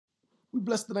We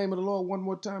bless the name of the Lord one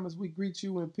more time as we greet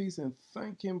you in peace and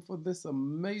thank Him for this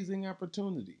amazing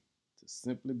opportunity to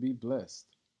simply be blessed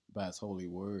by His holy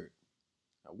word.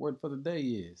 Our word for the day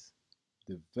is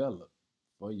develop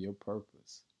for your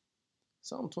purpose.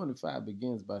 Psalm 25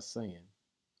 begins by saying,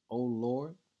 O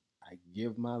Lord, I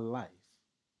give my life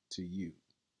to you.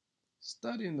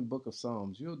 Studying the book of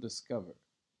Psalms, you'll discover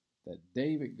that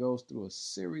David goes through a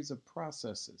series of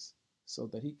processes so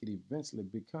that he could eventually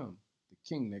become the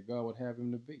king that God would have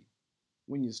him to be.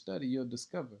 When you study, you'll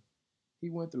discover he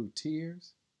went through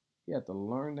tears. He had to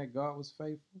learn that God was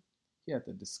faithful. He had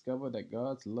to discover that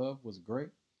God's love was great.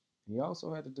 He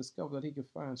also had to discover that he could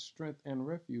find strength and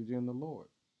refuge in the Lord.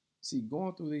 See,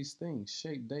 going through these things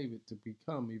shaped David to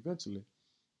become eventually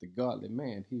the godly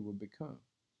man he would become.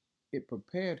 It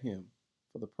prepared him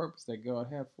for the purpose that God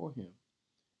had for him.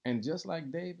 And just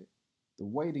like David, the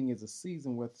waiting is a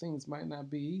season where things might not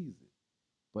be easy,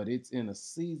 but it's in a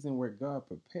season where God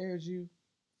prepares you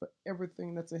for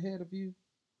everything that's ahead of you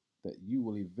that you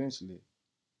will eventually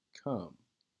come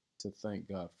to thank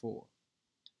God for.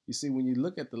 You see, when you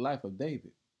look at the life of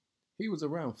David, he was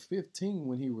around 15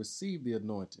 when he received the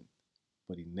anointing,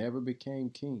 but he never became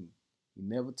king. He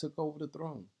never took over the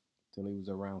throne till he was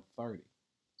around 30.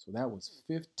 So that was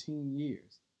 15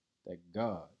 years that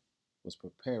God was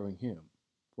preparing him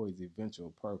for his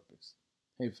eventual purpose.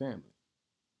 Hey, family,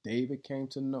 David came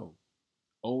to know,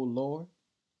 O Lord,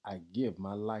 I give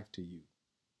my life to you.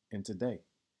 And today,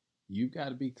 you got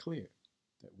to be clear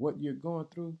that what you're going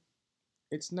through,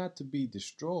 it's not to be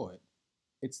destroyed,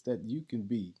 it's that you can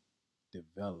be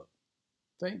developed.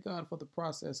 Thank God for the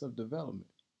process of development,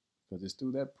 because it's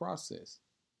through that process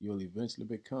you'll eventually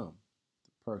become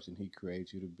the person He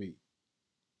created you to be.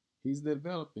 He's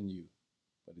developing you,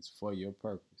 but it's for your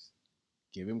purpose.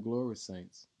 Give Him glory,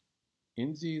 saints.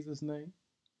 In Jesus' name,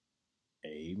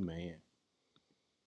 amen.